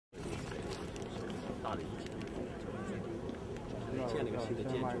大的影响。建了个新的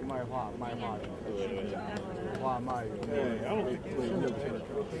建筑。卖画的，画卖鱼。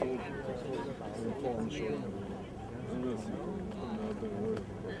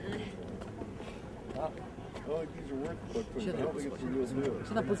现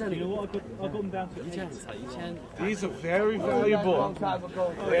在不在那个。以前These are very valuable,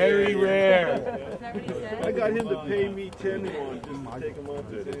 very rare. I got him to pay me 10 won just to take them off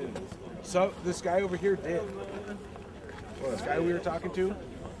the tin. So this guy over here did. This guy we were talking to,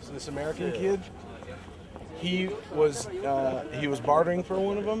 so this American kid, he was bartering for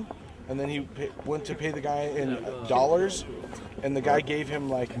one of them, and then he went to pay the guy in dollars, and the guy gave him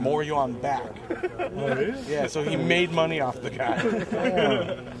like more yuan back. Yeah, so he made money off the guy.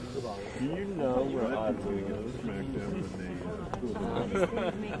 You know where I'm going to get smacked down with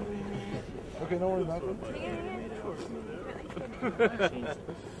Okay, don't worry about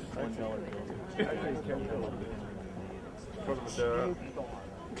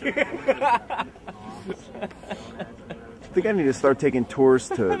I think I need to start taking tours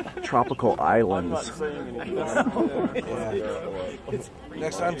to tropical islands.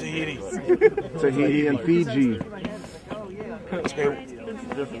 Next time, Tahiti. Tahiti and Fiji. Okay.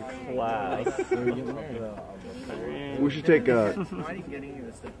 different class. We should take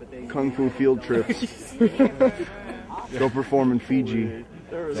kung fu field trips. Go perform in Fiji.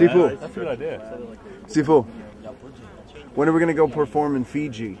 Sifu. That's a good idea. Sifu. When are we gonna go perform in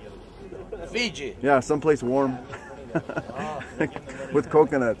Fiji? Fiji. Yeah, someplace warm. With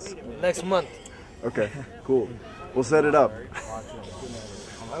coconuts. Next month. Okay, cool. We'll set it up.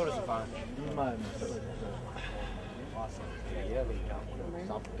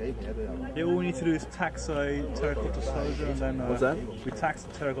 Yeah, all we need to do is tax a terracotta soldier, and then What's that? we tax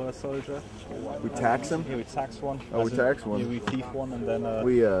the terracotta soldier. We tax him? Yeah, we tax one. Oh, we tax one. Yeah, we thief one, and then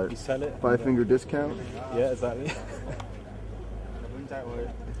We sell it. 5-finger discount. Yeah, exactly.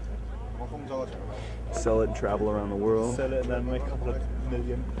 Sell it and travel around the world. Sell it and then make a couple of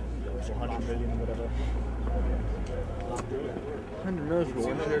million, or 100 million, whatever. 100 million for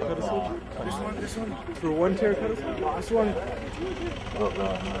one terracotta soldier? This one? For one terracotta soldier? This one?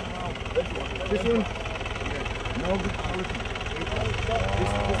 This one? No, good quality. No.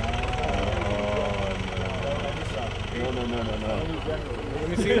 Let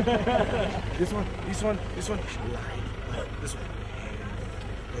me see. This one. This one. This one.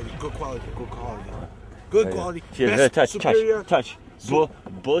 Good quality. Good quality. Good quality. Best, superior. Touch.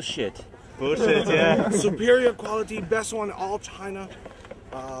 Bullshit. Bullshit, yeah. Superior quality. Best one. All China.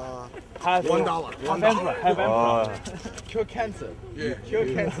 $1. $1. Cure cancer. Yeah. Cure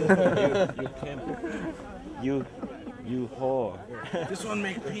cancer. You whore. This one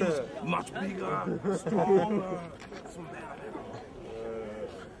make penis much bigger, stronger.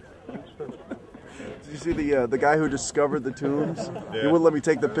 Did you see the guy who discovered the tombs? Yeah. He wouldn't let me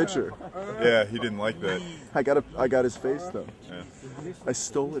take the picture. Yeah, he didn't like that. I got his face though. Yeah. I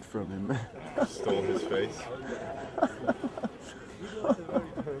stole it from him. Stole his face.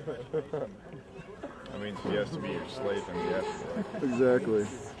 That means he has to be your slave in the afterlife. Exactly.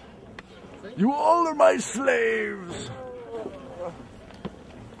 You all are my slaves.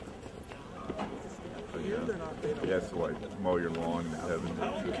 So, he has to like mow your lawn in heaven.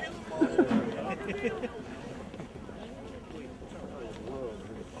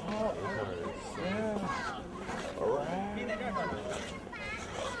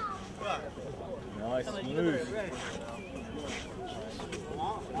 Nice move.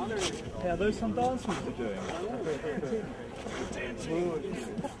 Yeah, those some dance moves are doing.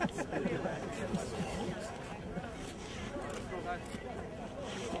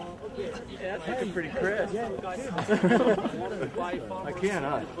 Looking pretty crisp. I can't,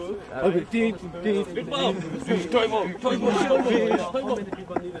 huh? Okay, deep.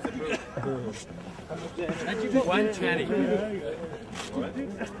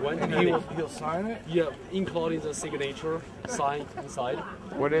 He'll sign it. Yeah, including the signature sign inside.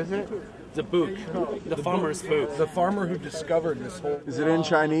 What is it? The book, the farmer's book. The farmer who discovered this whole. Is it in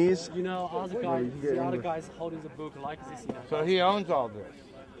Chinese? You know, the other guys holding the book like this. You know. So he owns all this.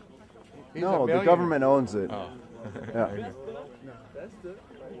 He's No, a the billionaire. government owns it. Oh. Yeah.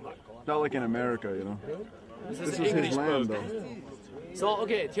 Not like in America, you know. This This is is English his land, book. though. So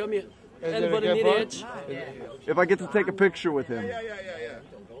okay, tell me, it a anybody good need book? it? If I get to take a picture with him,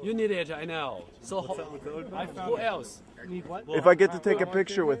 You need it, I know. So who else? Need what? if I get to take a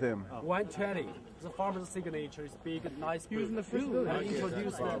picture with him, 120. The farmer's signature is big, nice book. I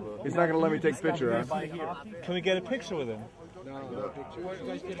introduce them. he's not gonna let me take a picture, huh? By here. Can we get a picture with him?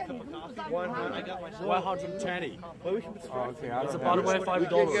 120. Okay, It's about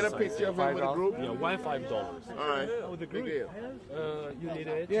 $5. Get a picture of him with the group. Yeah, $5. All right. With the group. You need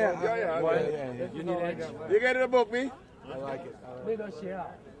it? Yeah. You need it? You get it to book me? I like it.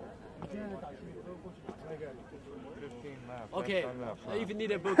 Okay, if you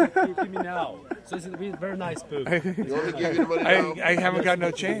need a book, give me now. So it's a very nice book. You want to give me the money now? I haven't got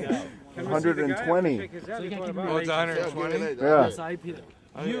no change. 120. So you can give me Oh, it's 120? Yeah. Yes, I paid it.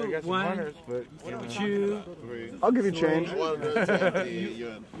 I You got some one, hunters, but 2, I'll give you change. 120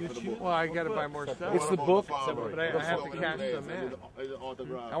 yuan for the book. well, I got to buy more stuff. It's the book. But I have to cash them in.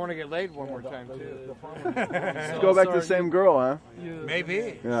 I want to get laid one more time too. Let's go back to the same girl, huh?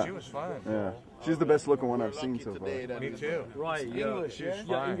 Maybe. Yeah. She was fun. Yeah. She's the best looking one I've seen so far. Me too. right, English is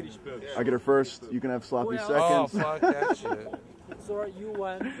yeah, fine. English books. I get her first. You can have sloppy Oh, seconds. fuck that shit. So you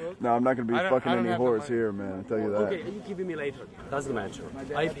want book? No, I'm not going to be I don't- fucking I don't any have the whores money. here, man. I tell you that. Okay, you give me later. Doesn't matter.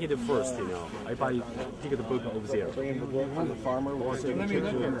 I paid it first, you know. I buy take the book over there. The farmer was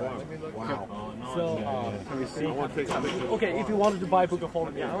Wow. So, can we see? Okay, if you wanted to buy a book,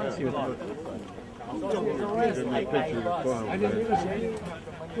 follow me. I want to see what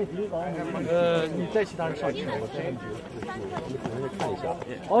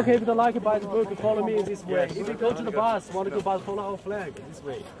Okay, if you like to buy the book, follow me this way. If you go to the bus, want to go bus, follow our flag this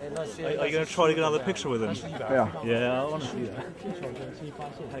way. Are you going to try to get another picture with him? Yeah. Yeah, I want to see that.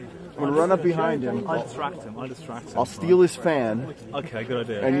 I'm going to run up behind him. I'll distract him. I'll steal his fan, Okay, good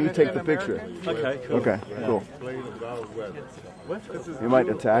idea. and you take the picture. Okay, cool. Okay, cool. You might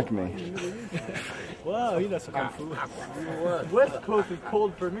attack me. Wow, you know some kung fu. West Coast is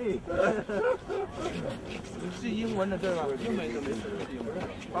cold for me.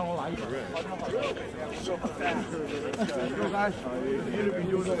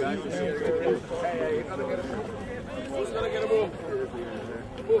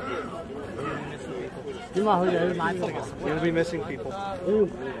 You'll be missing people.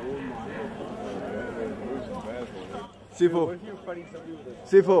 Sifu.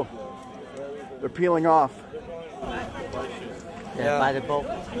 Sifu. They're peeling off. Yeah, by the boat.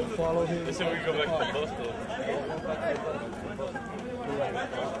 Follow him. This is where we go back to the postal.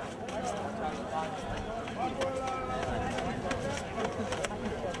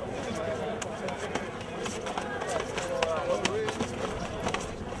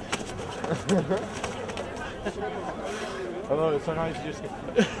 Although sometimes you just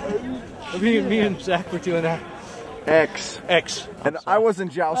get... me and Zach were doing that. X. And I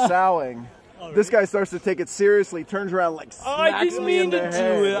wasn't jow-sowing. This guy starts to take it seriously, turns around like smacks I didn't me in mean the to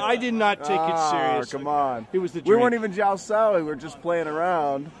head. do it. I did not take it seriously. Come on. It was the We drink. weren't even jow-sowing. We were just playing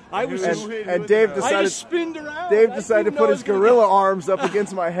around. I was just... And Dave I decided... just spinned around. Dave I decided to didn't put know his it was gonna gorilla arms up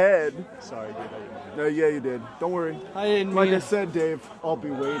against my head. Sorry, dude. No, yeah, you did. Don't worry. I didn't Like mean I it. said, Dave, I'll be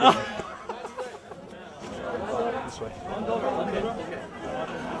waiting. This way.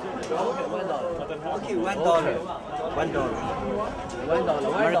 Okay, $1.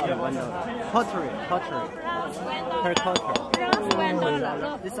 Pottery. Per culture.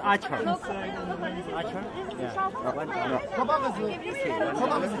 This is archer. Archer? Yeah.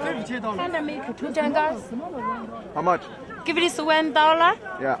 Can I make two jangers? How much? Give this $1.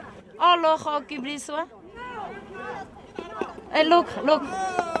 Yeah. All of give this one. Hey, look.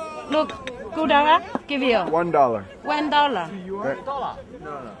 Good, give you $1. $1.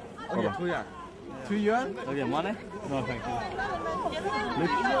 Okay. 2 yuan? Okay, money? No, thank you.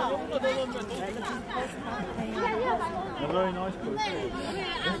 A very nice person.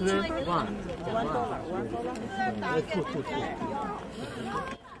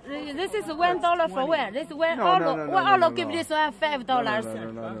 This is $1 for one. This one, No, all no. give this one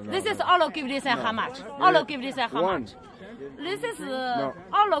 $5. No. This is all give this one how much? All give this one how One. much? This is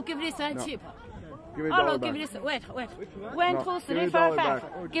all give this one cheap. Give me All $1 give back. this. Wait. No, 1, 2, give me 3, $1 4, 5. back.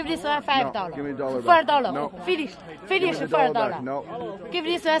 Give this one $5. No, give me $1 back. $4. No. Finish Give me the $1 back. $4. No. Give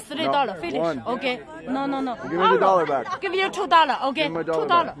this one $3. No. Finish. One. Okay. No. Give me the $1 back. Give you $2. Okay. Give me my $1 $2.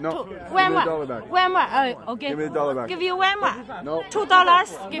 back. No. Two. Give me One the more. $1 back. One more. Okay. Give me the $1 back. Give you one more. No.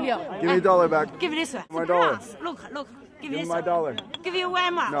 $2. Give you. Give me the $1 back. Give this one. My $1. Plus. Look. Give Give me this my one. $1. Give you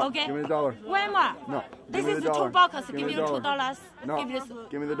one more. No. Okay. Give me the $1. One more. No. This Give me is the two $1. boxes. Give Give me you the $2. No. Give this.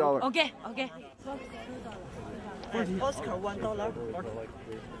 Give me the $1. Okay. Oscar $1.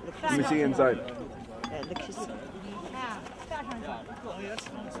 Let me see inside. Look here.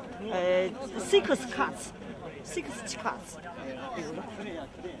 6 cards. 6 cards.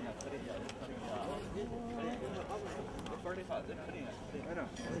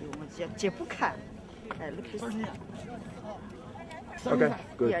我姐不看。Look here. Okay.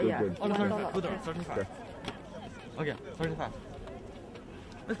 Good. Yeah. Good. $1. Okay. Okay, 35.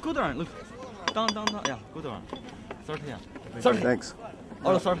 It's good one. Look, down. Yeah, good one. 30. Yeah. 30. Thanks.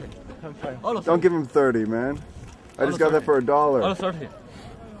 All 30. All 30. Don't give him 30, man. I just got that for $1. All 30.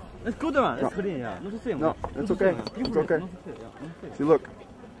 It's good one. It's clean. Yeah. Not the same. No, it's okay. It's okay. See, look.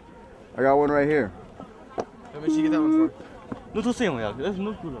 I got one right here. How much you get that one for? Not the same. Yeah. That's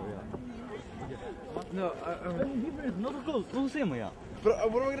not good. Yeah. No, Not good. Not the same. Yeah.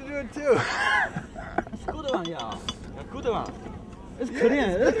 But what am I gonna do it too? It's good one. Yeah. Good one. It's clean.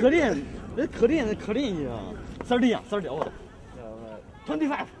 It's clean. It's clean. It's clean. Yeah. 30. Yeah. 30. Oh.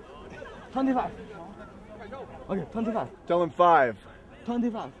 25. 25. Okay, 25. Tell him 5.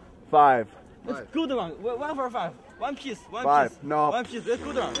 25. 5. It's good one. 1 for 5. One piece. 5. No. One piece. It's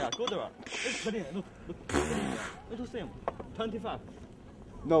good one. Yeah, good one. It's clean. Look. It's the same. 25.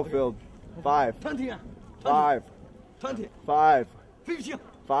 No, Phil. 5. 20. 5. 20. 5. 15.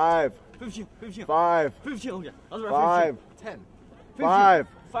 5. 15. 15. 5. 15. Okay. 5. 10. 5.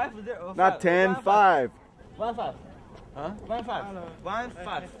 5 there. Not 10. 5. 1 5. Huh? 1 5. 1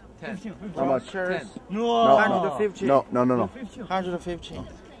 5. 10. 15. How much? 10. No. 115. No. 115.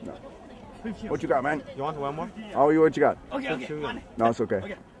 15. What you got, man? You want one more? Oh, what you got? Okay. No, it's okay.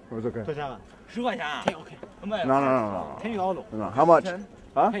 It's okay. 10块钱啊。OK。 No. How much?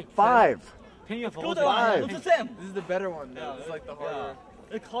 Huh? 5. good one. It's the same. This is the better one. Though. This is like the harder.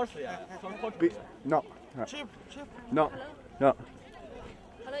 It's costly. Yeah. No. Cheap. No.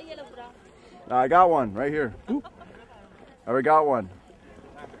 I got one right here. I already got one.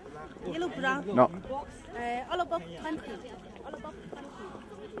 Yellow brown. No. All about 20. All about 20.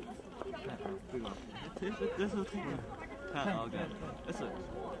 This is 10. Okay.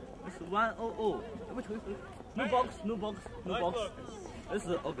 It's 100. No box. This is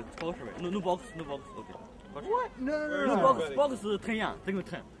okay. Kosher. No box. Okay. What? No. No box is 10 yen. Take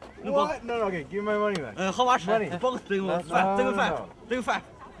 10. No box. What? No. Okay. Give me my money back. How much? Money. Box take 5. Take 5. Take 5.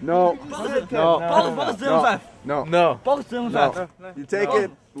 No. Box No. 5. No. Box 5. You take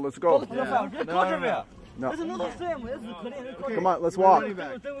it. Let's go. Box 5. It's kosher. No. It's not the same. It's clean. Come on, let's walk. Take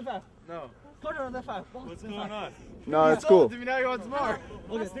 5. No. Kosher 5. What's going on? No, it's cool. Now you want some more.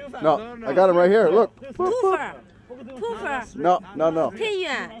 Okay. Take 5. No, I got him right here. Look. Puffer. No. 10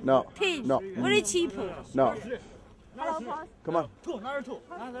 元. No. 10. No. Very cheap. No. Come on. 2. Another 2.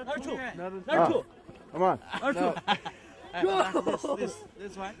 Come on.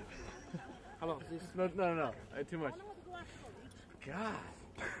 This one. Hello. No. Too much. God.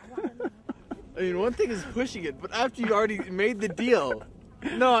 I mean, one thing is pushing it, but after you already made the deal.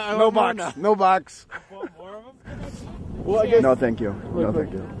 No, I No want more box. now. No box. More of them? Well, I guess No, thank you. No,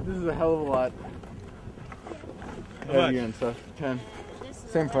 thank you. this is a hell of a lot. How much? Heavier and stuff. 10.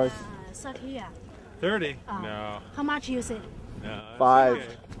 Same price. 30 yeah. 30? No. How much you say? No. 5.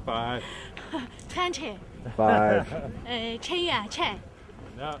 Okay. 5. 20. 5. 10 元 10.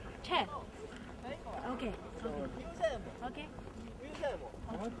 No. 10. Okay.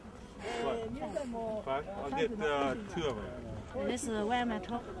 5? I'll get 2 of them. This is where my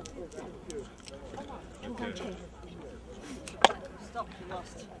top. 200.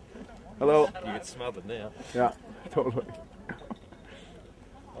 Hello. You can smell it now. Yeah, totally.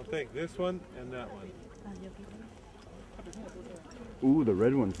 I'll take this one and that one. Ooh, the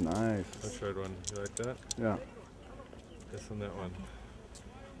red one's nice. Which red one? You like that? Yeah. This and that one.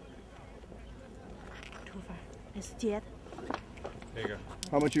 Too far. It's dead. There you go.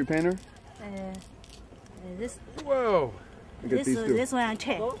 How much you paying her? This Whoa! I get these two. this one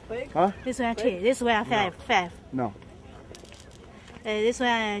 10. Huh? This one 10. This one 5. No. This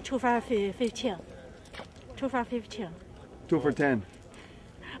one 2 for 15. 2 for 15. 2 for 10.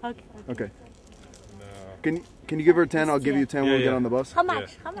 Okay. Okay. No. Can you give her 10? I'll give you 10 when we get Yeah. on the bus. How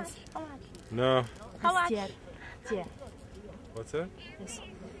much? Yeah. How much? No. How much? Dead. What's that?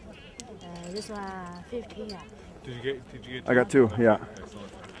 This one 15. Yeah. Did you get I got 2. Yeah.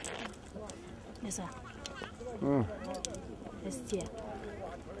 Excellent. This one. Oh. It's dead.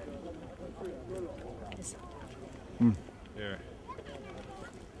 This Here.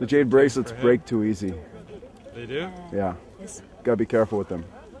 The jade bracelets break too easy. They do? Yeah. This. Gotta be careful with them.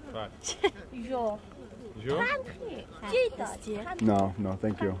 5. Yo. Sure? No,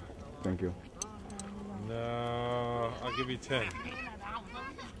 thank you. Thank you. No. I'll give you 10.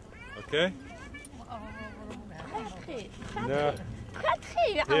 Okay? No.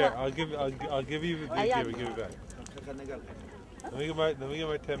 Here, I'll give you the give it back. Let me get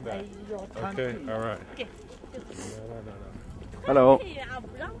my 10 back. Okay, all right. No. Hello.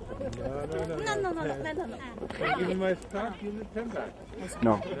 No. Give me my stock, give me the 10 back.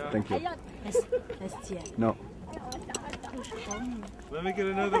 No, thank you. It's dead. No. Let me get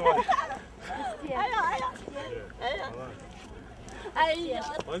another one.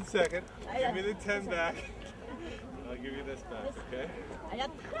 One second. Give me the 10 back. I'll give you this back, okay?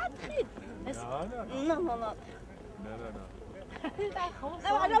 No.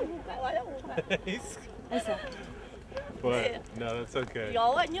 What? No, that's okay.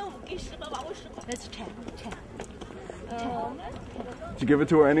 Let's check. Did you give it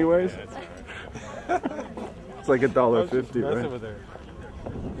to her anyways? It's like $1.50, right? With her.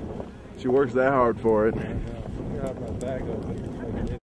 She works that hard for it. I have my bag open.